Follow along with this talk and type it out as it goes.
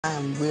I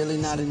am really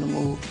not in the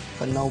mood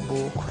for no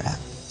bull crap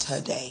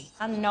today.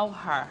 I know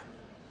her.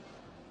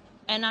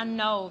 And I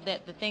know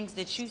that the things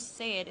that you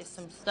said is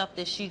some stuff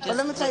that she just But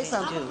let me tell you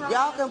wouldn't something. do.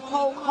 Y'all can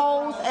poke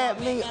holes at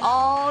me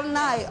all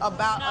night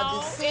about No,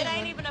 a decision it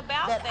ain't even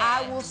about that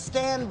I will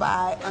stand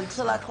by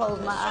until I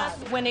close my eyes.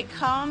 When it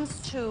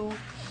comes to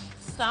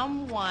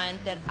someone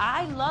that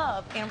I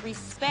love and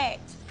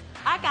respect,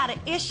 I got an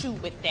issue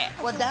with that.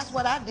 Well, that's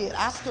what I did.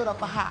 I stood up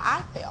for how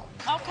I felt.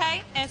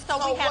 Okay, and so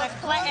we had a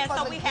clash. And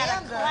so we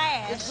had a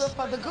clash. It's good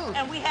for the goose.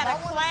 And we had a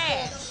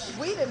clash.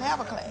 We didn't have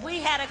a clash. We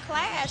had a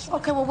clash.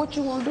 Okay, well, what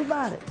you want to do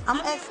about it? I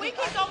mean, we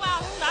can go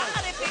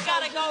outside if it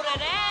gotta go to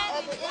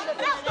that.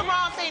 That's the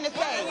wrong thing to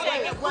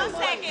say. One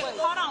second.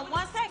 Hold on,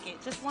 1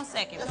 second. Just 1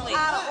 second, please.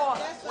 Out of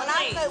order. When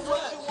I say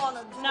what you want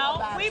to do No,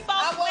 about we it,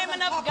 both women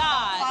of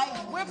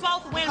God. We're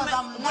both women.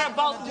 We're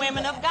both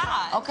women of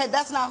God. Okay,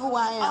 that's not who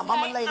I am.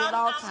 I'm a lady at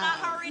all I'm not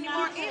times. her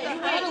anymore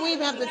either. Why do we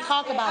even have to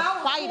talk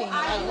about fighting?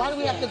 Like, why do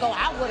we have to go,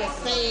 I would have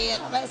said,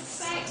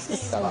 it's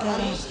so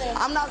good.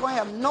 I'm not going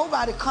to have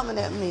nobody coming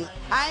at me.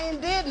 I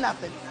ain't did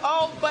nothing.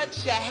 Oh,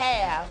 but you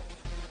have.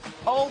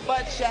 Oh,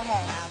 but you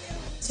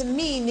have. To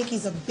me,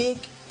 Nikki's a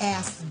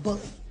big-ass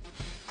bully.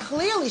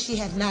 Clearly, she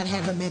had not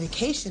had her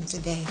medication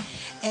today,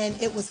 and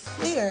it was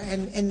clear,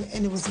 and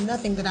it was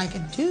nothing that I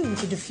could do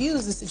to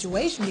diffuse the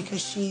situation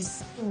because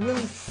she's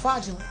really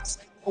fraudulent.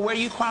 Where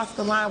you cross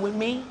the line with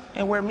me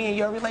and where me and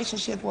your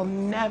relationship will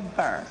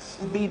never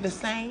be the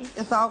same.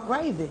 It's all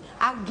gravy.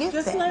 I get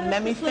that.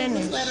 Let me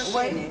finish.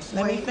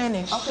 Let me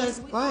finish. Okay,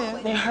 go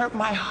ahead. It hurt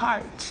my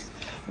heart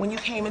when you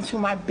came into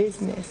my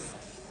business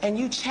and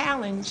you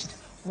challenged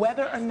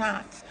whether or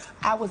not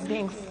I was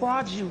being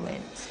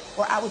fraudulent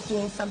or I was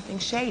doing something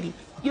shady.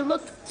 You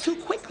looked too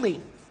quickly.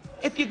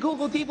 If you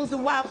Google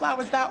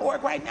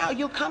divasandwildflowers.org right now,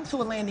 you'll come to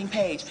a landing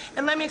page.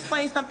 And let me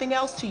explain something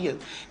else to you.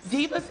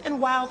 Divas and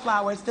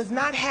Wildflowers does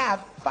not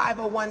have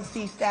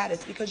 501c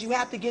status because you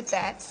have to get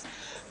that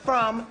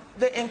from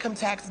the income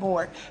tax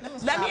board.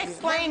 Let me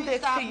explain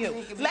this to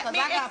you. Let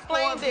me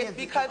explain this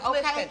because,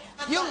 listen.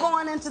 You're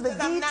going into the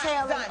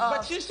detailing of...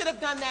 But you should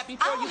have done that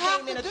before you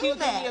came in accusing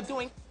me of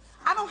doing...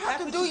 I don't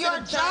have to do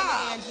your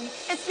job. Angie.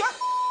 It's your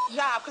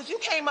job because you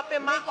came up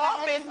in my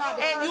office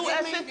and you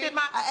assisted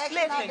my...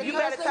 Listen, you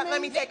better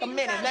let me take a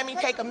minute. Let me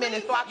take a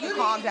minute so I can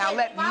calm down.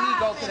 Let me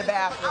go to the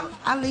bathroom.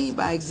 I lead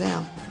by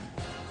example.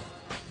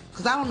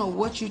 Because I don't know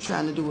what you're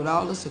trying to do with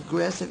all this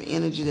aggressive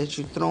energy that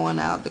you're throwing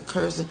out, the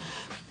cursing.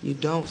 You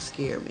don't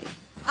scare me.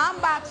 I'm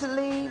about to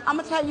leave. I'm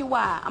going to tell you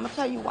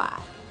why.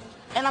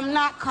 And I'm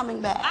not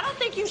coming back. I don't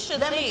think you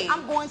should leave.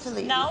 I'm going to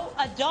leave. No,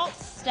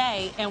 adults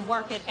stay and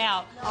work it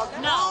out.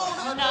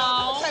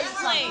 No,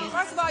 please.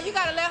 First of all, you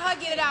gotta let her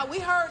get it out. We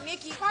heard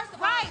Nikki. First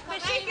of all, Right,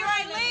 but she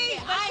can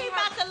leave. But she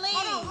about to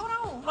leave.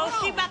 Hold on. Well,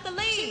 she about to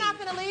leave. She's not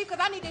gonna leave because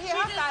I need to hear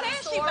her side of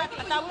the story. I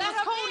thought we was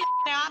cool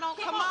now. I don't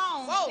come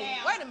on. Whoa,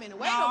 wait a minute.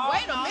 Wait a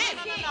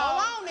minute.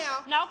 Hold on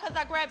now. No, because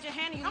I grabbed your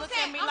hand and you looked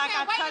at me like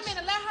I wait touched, a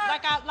minute, let her.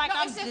 like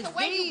I'm it's just diseased the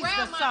way you or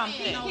grab my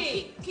something.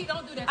 hand. Keke,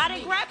 don't do that to I me.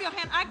 didn't grab your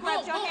hand. I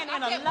grabbed your hand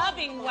in a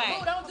loving way.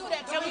 Boo, don't do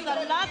that to It me. was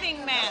a loving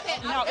manner.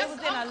 No, it was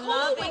in a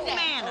loving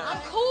manner.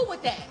 I'm cool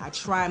with that. I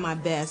try my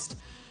best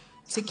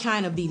to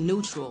kind of be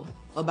neutral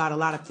about a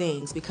lot of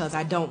things because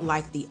I don't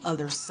like the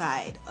other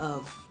side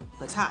of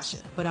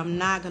Latasha. But I'm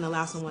not going to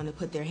allow someone to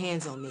put their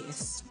hands on me,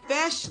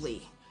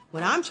 especially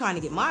when I'm trying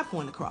to get my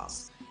point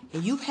across.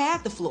 And you've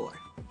had the floor.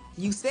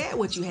 You said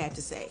what you had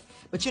to say,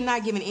 but you're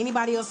not giving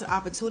anybody else an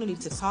opportunity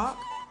to talk.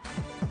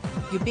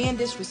 You're being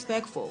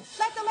disrespectful.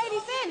 Let the lady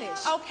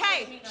finish.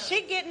 Okay,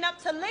 she getting up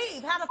to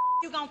leave. How the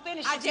you gonna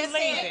finish I if you just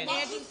said, leaving?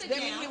 Angie, let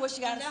me hear what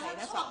she gotta say.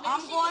 That's all.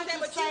 I'm going to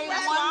say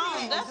one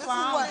thing. That's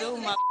why I don't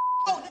do my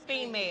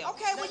female.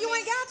 Okay, well, you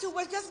ain't got to,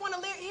 but just want to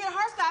hear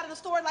her side of the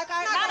story like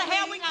I... How the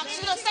hell we gonna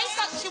She gonna say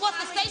something. She wants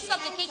to say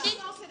something, Keke.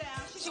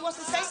 She wants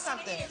to say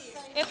something.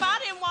 If I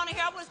didn't want to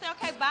hear, I would say,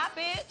 okay, bye,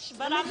 bitch.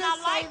 But I'm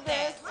not like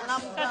that.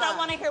 Because I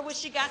want to hear what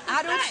she got to say.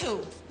 I do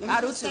too.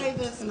 I do too. Say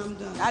this and I'm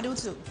done. I do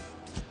too.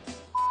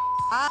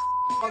 I'm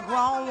a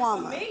grown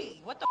woman.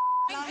 Me? What the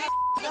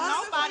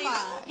nobody?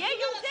 Yeah,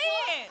 you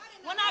did.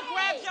 When I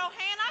grabbed your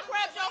hand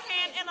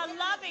in a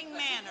loving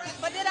manner.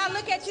 But did I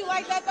look at you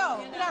like that, though?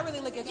 Did I really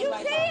look at you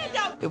like that? You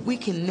did, though. If we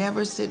can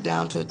never sit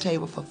down to a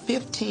table for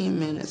 15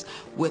 minutes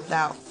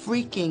without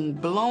freaking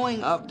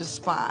blowing up the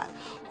spot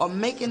or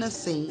making a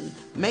scene,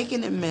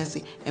 making it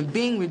messy, and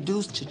being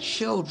reduced to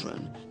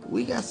children,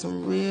 we got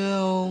some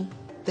real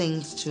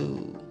things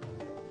to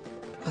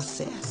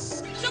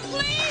assess. So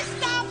please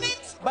stop it.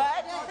 But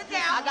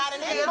I got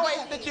an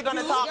invoice that you're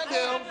gonna talk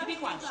to.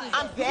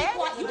 I'm dead.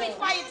 You be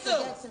quiet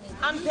too.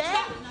 I'm dead.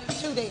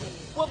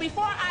 Well,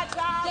 before I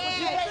die,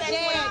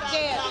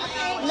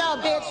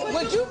 No, bitch.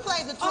 Would you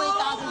play the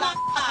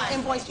 $20,000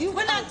 invoice?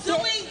 We're not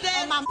doing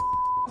that. On my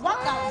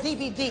workout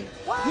DVD.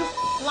 You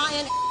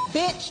lying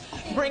bitch.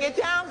 Bring it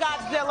down,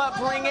 Godzilla.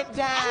 Bring it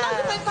down. I know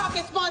you been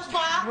talking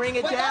SpongeBob. Bring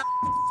it down.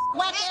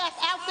 Whack ass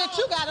outfit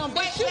you got on,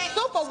 bitch. You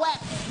super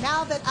whack.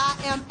 Now that I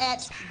am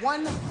at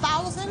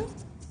 1,000,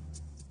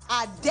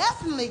 I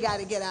definitely got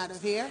to get out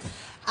of here.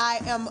 I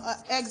am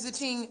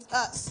exiting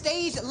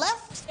stage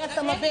left. Yes,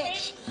 I'm a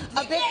bitch.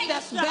 A bitch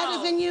that's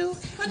better than you,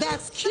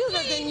 that's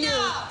cuter than you,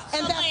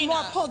 and that's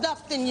more pulled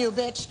up than you,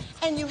 bitch.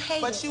 And you hate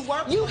it. But you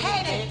work for You me,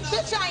 hate it.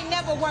 Bitch, I ain't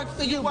never worked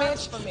for you,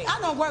 bitch. for me. I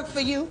don't work for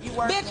you.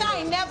 Bitch, I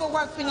ain't never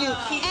worked for you.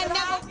 Keep it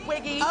out,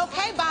 Wiggy.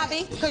 Okay,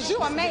 Bobby, because you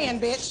a man,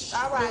 bitch.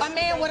 All right. A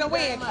man with a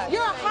wig.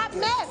 You're a hot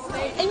mess.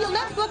 And your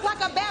lips look like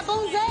a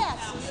baboon's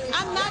ass.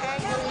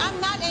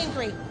 I'm not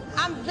angry.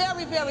 I'm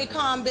very, very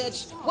calm,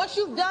 bitch. What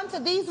you've done to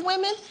these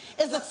women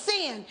is a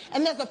sin.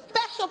 And there's a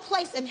special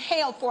place in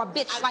hell for a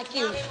bitch like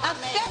you. A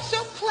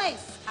special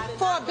place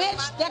for a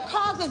bitch that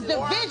causes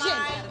division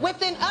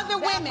within other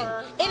women.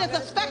 It is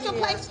a special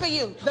place for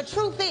you. The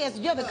truth is,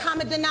 you're the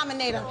common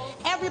denominator.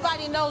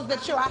 Everybody knows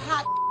that you're a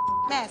hot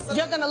mess.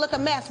 You're gonna look a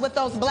mess with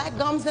those black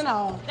gums and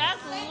all.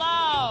 That's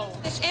low.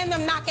 And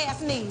them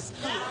knock-ass knees.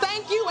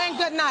 Thank you and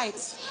good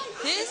night.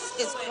 This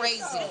is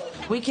crazy.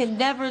 We can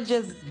never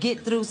just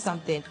get through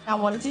something. I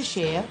wanted to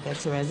share that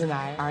Therese and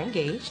I are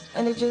engaged,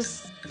 and it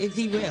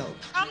derailed.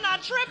 I'm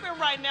not tripping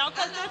right now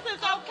because this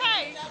is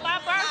okay. My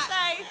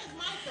birthday,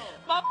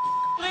 my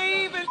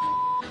leave, and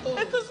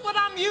this is what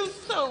I'm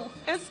used to.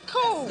 It's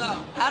cool.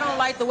 I don't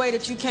like the way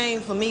that you came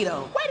for me,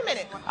 though. Wait a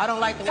minute. I don't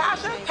like the way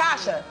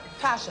Tasha.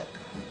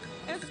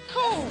 It's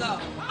cool.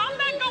 I'm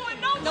not going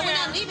nowhere. No, we're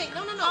not leaving.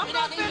 No, I'm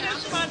gonna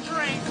finish my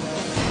drink.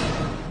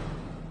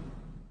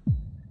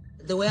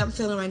 The way I'm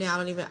feeling right now,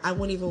 I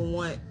wouldn't even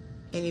want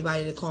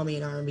anybody to call me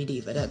an R&B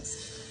diva.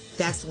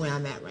 That's where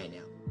I'm at right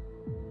now.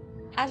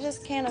 I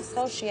just can't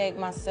associate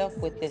myself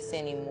with this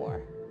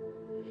anymore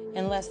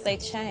unless they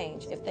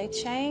change. If they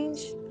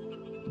change,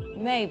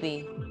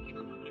 maybe.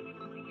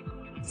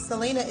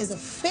 Sylena is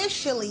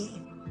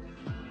officially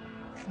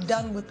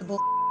done with the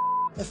bull.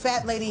 The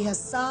fat lady has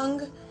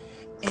sung,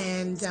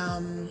 and I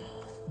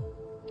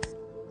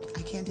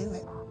can't do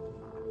it.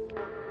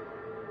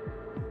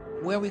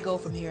 Where we go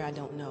from here, I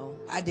don't know.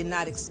 I did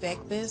not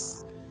expect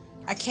this.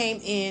 I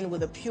came in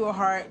with a pure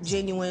heart,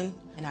 genuine,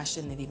 and I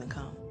shouldn't have even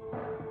come.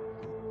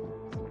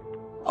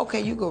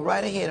 Okay, you go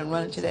right ahead and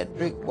run into that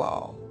brick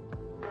wall.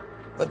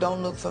 But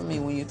don't look for me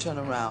when you turn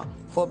around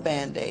for a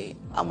Band-Aid.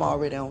 I'm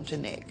already on to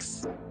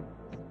next.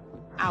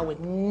 I would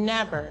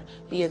never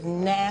be as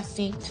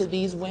nasty to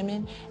these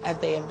women as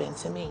they have been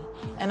to me.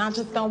 And I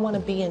just don't want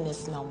to be in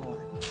this no more.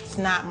 It's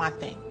not my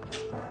thing.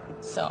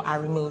 So I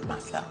removed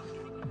myself.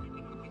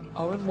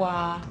 Au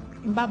revoir.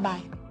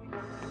 Bye-bye.